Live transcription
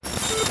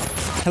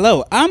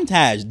Hello, I'm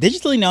Taj,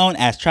 digitally known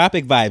as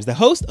Tropic Vibes, the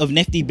host of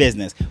Nifty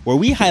Business, where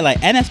we highlight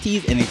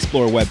NFTs and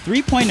explore Web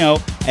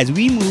 3.0 as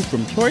we move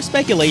from pure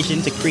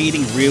speculation to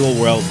creating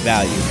real-world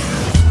value.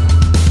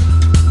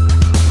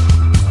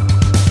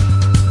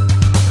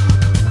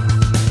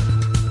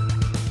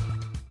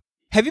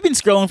 Have you been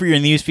scrolling through your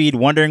newsfeed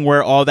wondering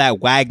where all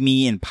that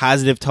WAGMI and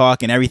positive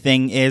talk and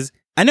everything is?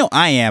 I know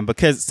I am,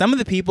 because some of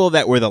the people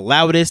that were the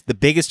loudest, the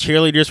biggest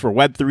cheerleaders for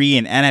Web3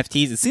 and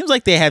NFTs, it seems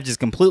like they have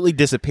just completely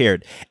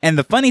disappeared. And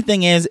the funny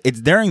thing is,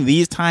 it's during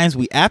these times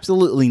we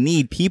absolutely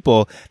need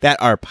people that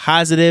are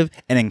positive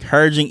and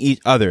encouraging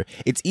each other.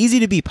 It's easy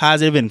to be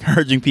positive and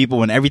encouraging people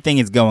when everything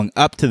is going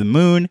up to the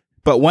moon,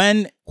 but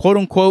when, quote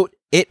unquote,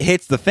 it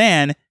hits the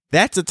fan,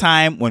 that's a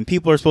time when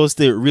people are supposed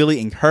to really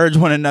encourage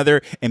one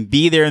another and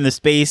be there in the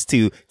space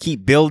to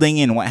keep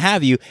building and what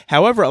have you.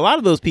 However, a lot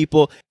of those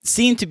people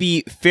seem to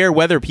be fair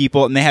weather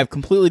people and they have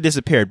completely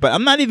disappeared. But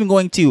I'm not even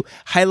going to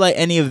highlight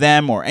any of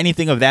them or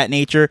anything of that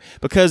nature,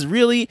 because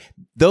really,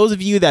 those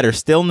of you that are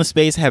still in the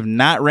space have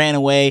not ran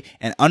away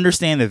and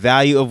understand the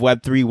value of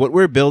Web3, what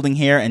we're building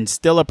here, and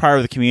still a part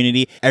of the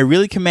community. I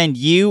really commend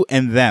you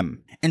and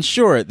them. And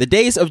sure, the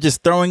days of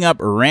just throwing up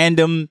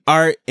random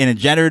art in a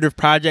generative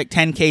project,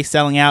 10K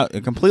selling out, are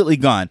completely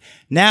gone.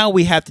 Now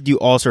we have to do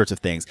all sorts of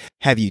things.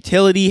 Have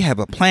utility, have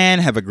a plan,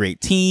 have a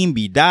great team,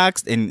 be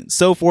doxed, and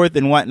so forth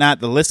and whatnot.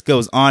 The list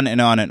goes on and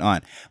on and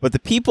on. But the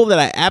people that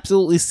I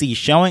absolutely see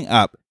showing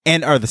up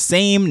and are the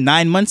same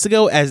 9 months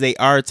ago as they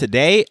are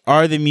today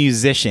are the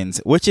musicians,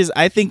 which is,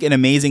 I think, an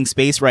amazing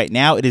space right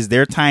now. It is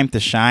their time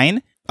to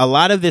shine. A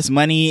lot of this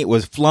money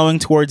was flowing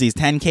towards these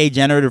 10K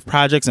generative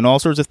projects and all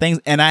sorts of things,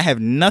 and I have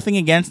nothing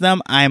against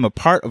them. I am a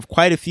part of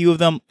quite a few of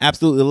them,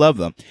 absolutely love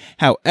them.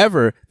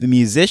 However, the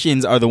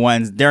musicians are the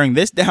ones during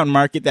this down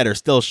market that are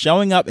still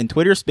showing up in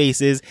Twitter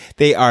Spaces.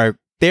 They are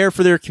there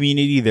for their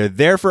community, they're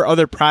there for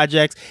other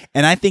projects,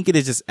 and I think it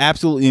is just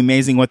absolutely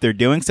amazing what they're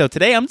doing. So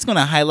today I'm just going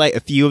to highlight a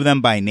few of them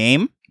by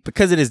name,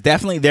 because it is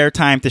definitely their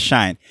time to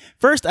shine.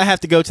 First, I have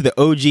to go to the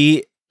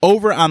OG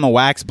over on the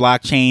Wax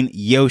blockchain,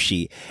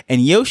 Yoshi.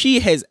 And Yoshi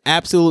has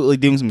absolutely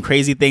doing some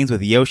crazy things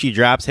with Yoshi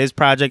Drops, his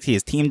project. He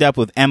has teamed up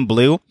with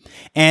MBlue,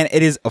 and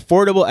it is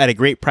affordable at a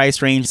great price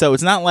range. So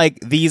it's not like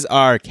these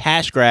are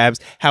cash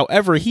grabs.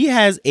 However, he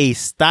has a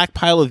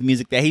stockpile of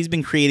music that he's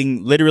been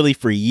creating literally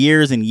for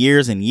years and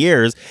years and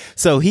years.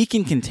 So he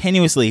can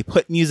continuously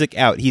put music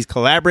out. He's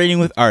collaborating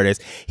with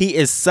artists. He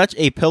is such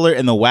a pillar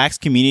in the Wax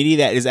community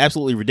that is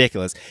absolutely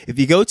ridiculous. If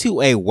you go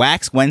to a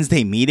Wax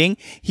Wednesday meeting,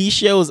 he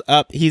shows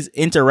up, he's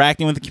interacting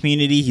with the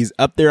community, he's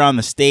up there on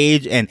the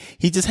stage, and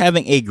he's just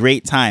having a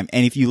great time.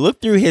 And if you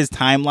look through his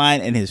timeline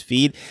and his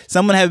feed,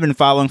 someone I've been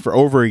following for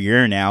over a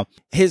year now,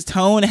 his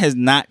tone has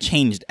not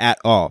changed at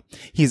all.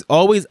 He's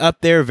always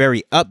up there,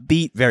 very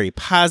upbeat, very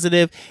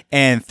positive,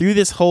 and through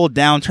this whole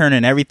downturn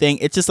and everything,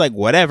 it's just like,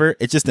 whatever,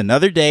 it's just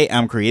another day,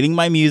 I'm creating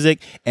my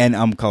music, and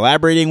I'm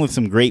collaborating with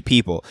some great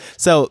people.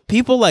 So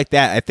people like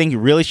that, I think,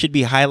 really should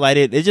be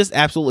highlighted. It's just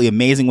absolutely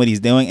amazing what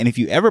he's doing, and if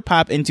you ever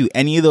pop into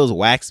any of those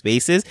Wax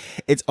spaces,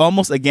 it's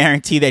almost a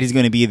guarantee that he's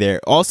going to be there.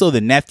 Also,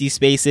 the Nifty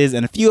spaces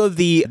and a few of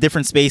the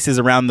different spaces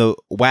around the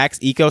Wax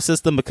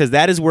ecosystem, because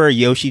that is where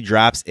Yoshi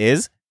Drops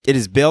is. It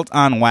is built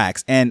on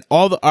Wax, and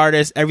all the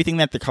artists, everything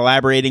that they're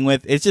collaborating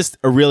with, it's just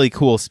a really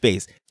cool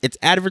space. It's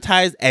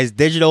advertised as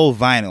digital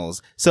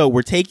vinyls. So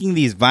we're taking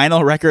these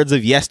vinyl records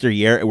of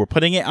yesteryear and we're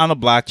putting it on the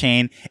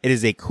blockchain. It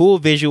is a cool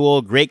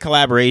visual, great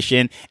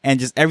collaboration,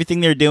 and just everything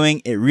they're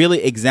doing, it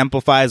really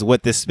exemplifies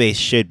what this space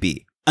should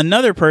be.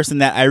 Another person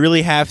that I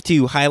really have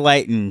to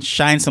highlight and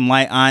shine some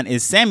light on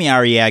is Sammy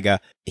Arriaga.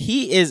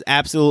 He is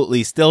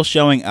absolutely still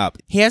showing up.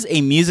 He has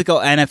a musical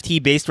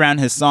NFT based around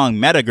his song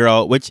Meta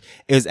Girl, which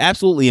is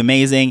absolutely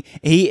amazing.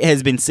 He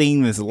has been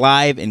singing this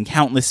live in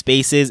countless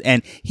spaces,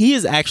 and he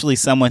is actually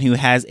someone who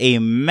has a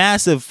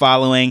massive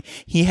following.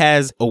 He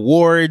has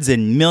awards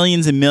and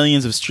millions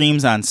of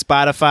streams on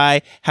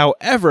Spotify.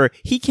 However,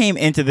 he came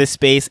into this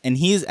space and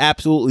he's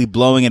absolutely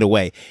blowing it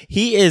away.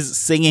 He is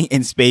singing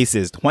in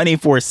spaces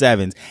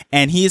 24/7,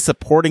 and he is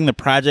supporting the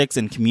projects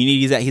and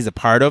communities that he's a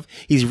part of.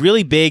 He's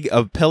really big,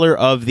 a pillar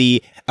of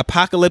the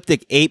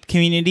Apocalyptic Ape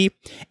community,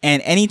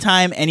 and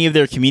anytime any of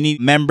their community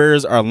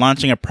members are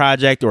launching a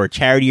project or a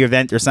charity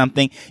event or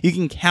something, you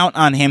can count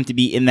on him to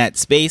be in that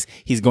space.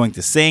 He's going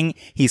to sing,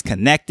 he's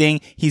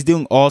connecting, he's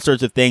doing all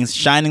sorts of things,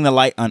 shining the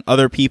light on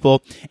other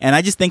people, and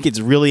I just think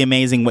it's really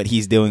amazing what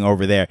he's doing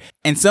over there.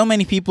 And so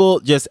many people,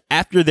 just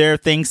after their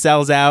thing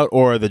sells out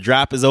or the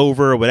drop is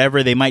over or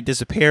whatever, they might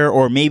disappear,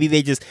 or maybe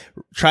they just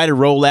try to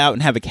roll out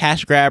and have a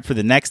cash grab for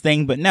the next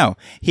thing. But no,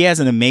 he has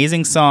an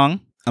amazing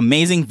song,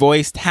 amazing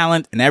voice,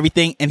 talent, and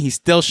everything, and he's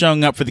still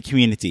showing up for the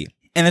community.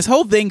 And this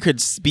whole thing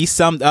could be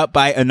summed up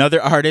by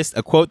another artist,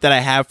 a quote that I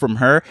have from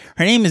her.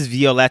 Her name is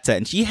Violetta,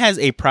 and she has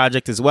a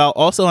project as well,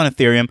 also on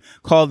Ethereum,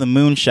 called The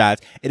Moonshot.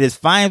 It is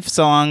 5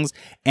 songs,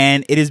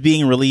 and it is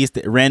being released,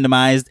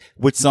 randomized,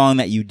 which song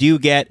that you do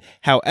get.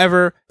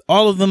 However,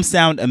 all of them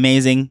sound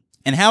amazing.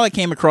 And how I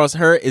came across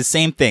her is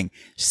same thing,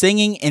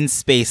 singing in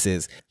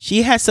spaces.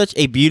 She has such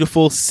a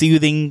beautiful,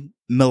 soothing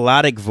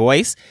melodic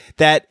voice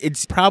that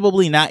it's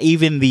probably not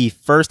even the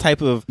first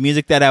type of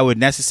music that I would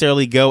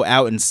necessarily go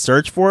out and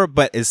search for.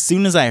 But as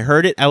soon as I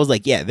heard it, I was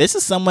like, yeah, this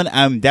is someone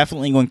I'm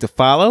definitely going to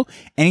follow.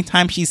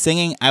 Anytime she's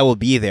singing, I will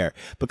be there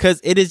because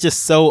it is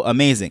just so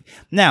amazing.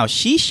 Now,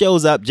 she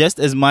shows up just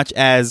as much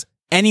as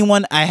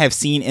anyone I have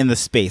seen in the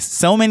space.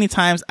 So many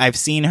times I've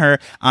seen her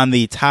on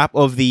the top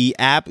of the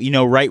app,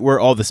 right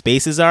where all the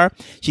spaces are.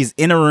 She's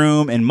in a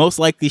room and most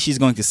likely she's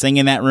going to sing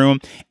in that room.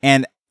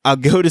 And I'll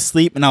go to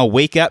sleep and I'll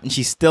wake up and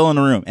she's still in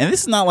the room. And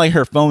this is not like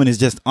her phone is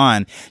just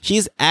on.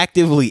 She's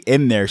actively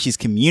in there. She's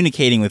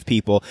communicating with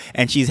people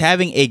and she's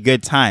having a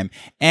good time.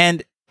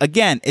 And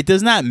again, it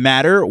does not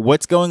matter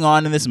what's going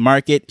on in this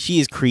market. She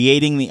is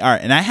creating the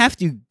art. And I have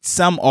to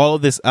sum all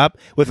of this up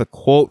with a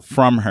quote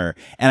from her.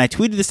 And I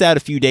tweeted this out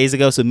a few days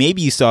ago, so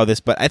maybe you saw this,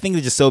 but I think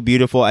it's just so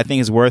beautiful. I think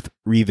it's worth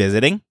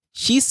revisiting.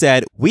 She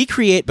said, "We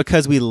create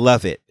because we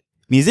love it.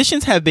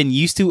 Musicians have been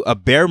used to a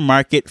bear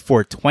market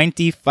for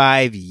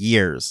 25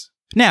 years.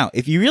 Now,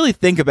 if you really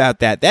think about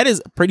that, that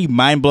is a pretty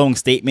mind-blowing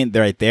statement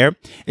right there.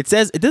 It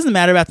says it doesn't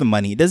matter about the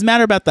money. It doesn't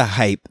matter about the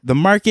hype. The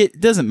market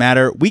doesn't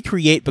matter. We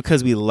create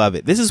because we love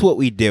it. This is what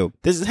we do.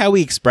 This is how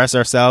we express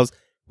ourselves.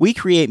 We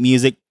create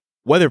music.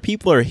 Whether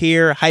people are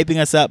here, hyping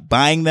us up,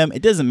 buying them,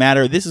 it doesn't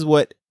matter. This is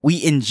what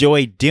we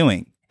enjoy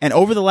doing. And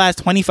over the last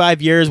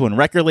 25 years, when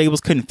record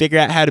labels couldn't figure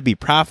out how to be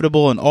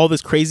profitable and all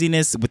this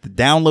craziness with the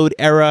download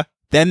era,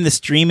 then the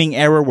streaming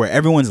era where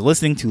everyone's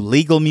listening to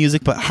legal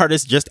music, but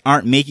artists just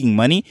aren't making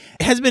money.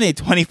 It has been a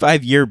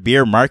 25-year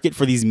bear market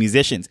for these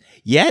musicians,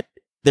 yet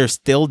they're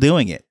still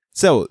doing it.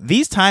 So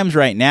these times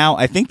right now,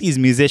 I think these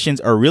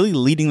musicians are really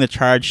leading the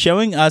charge,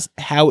 showing us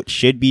how it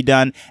should be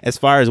done as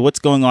far as what's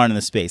going on in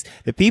the space.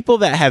 The people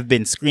that have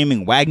been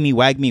screaming, wag me,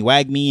 wag me,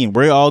 wag me, and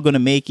we're all going to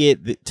make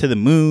it to the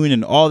moon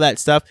and all that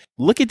stuff.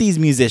 Look at these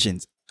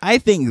musicians. I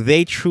think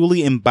they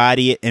truly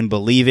embody it and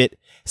believe it.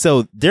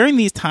 So during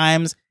these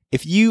times,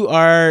 if you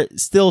are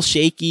still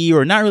shaky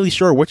or not really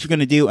sure what you're going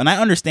to do, and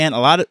I understand a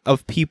lot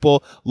of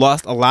people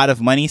lost a lot of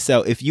money.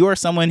 So if you are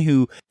someone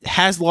who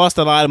has lost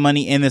a lot of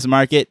money in this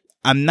market,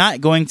 I'm not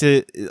going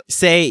to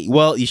say,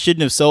 well, you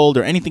shouldn't have sold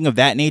or anything of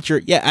that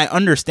nature. Yeah, I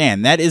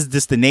understand. That is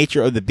just the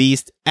nature of the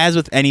beast. As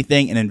with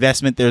anything, an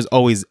investment, there's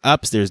always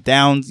ups, there's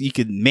downs. You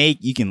can make,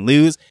 you can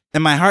lose.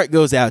 And my heart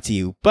goes out to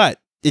you. But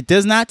it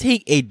does not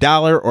take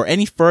 $1 or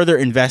any further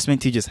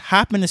investment to just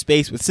hop into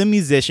space with some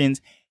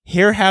musicians,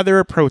 hear how they're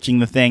approaching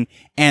the thing,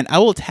 and I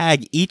will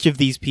tag each of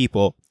these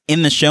people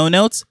in the show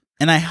notes.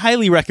 And I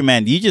highly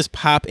recommend you just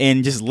pop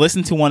in, just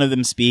listen to one of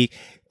them speak,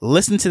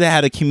 listen to how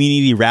the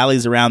community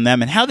rallies around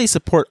them and how they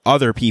support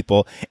other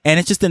people. And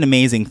it's just an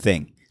amazing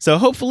thing. So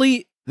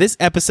hopefully this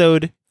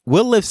episode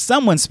will lift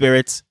someone's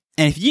spirits.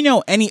 And if you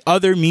know any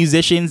other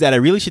musicians that I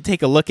really should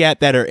take a look at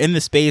that are in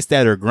the space,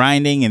 that are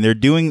grinding and they're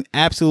doing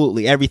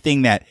absolutely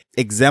everything that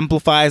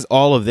exemplifies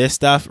all of this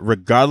stuff,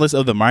 regardless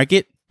of the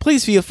market,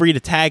 please feel free to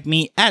tag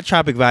me at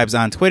Tropic Vibes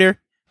on Twitter.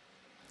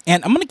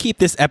 And I'm going to keep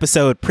this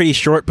episode pretty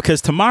short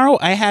because tomorrow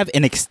I have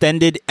an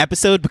extended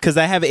episode because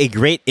I have a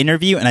great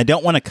interview and I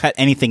don't want to cut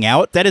anything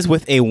out. That is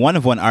with a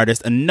one-of-one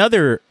artist,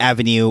 another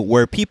avenue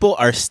where people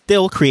are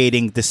still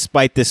creating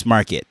despite this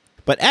market.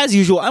 But as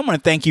usual, I want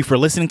to thank you for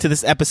listening to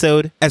this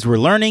episode as we're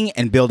learning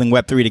and building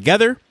Web3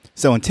 together.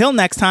 So until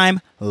next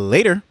time,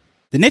 later.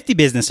 The Nifty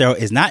Business Arrow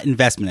is not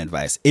investment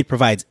advice. It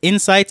provides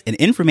insights and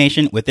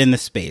information within the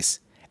space.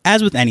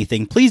 As with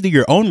anything, please do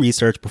your own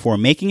research before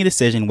making a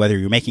decision whether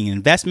you're making an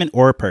investment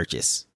or a purchase.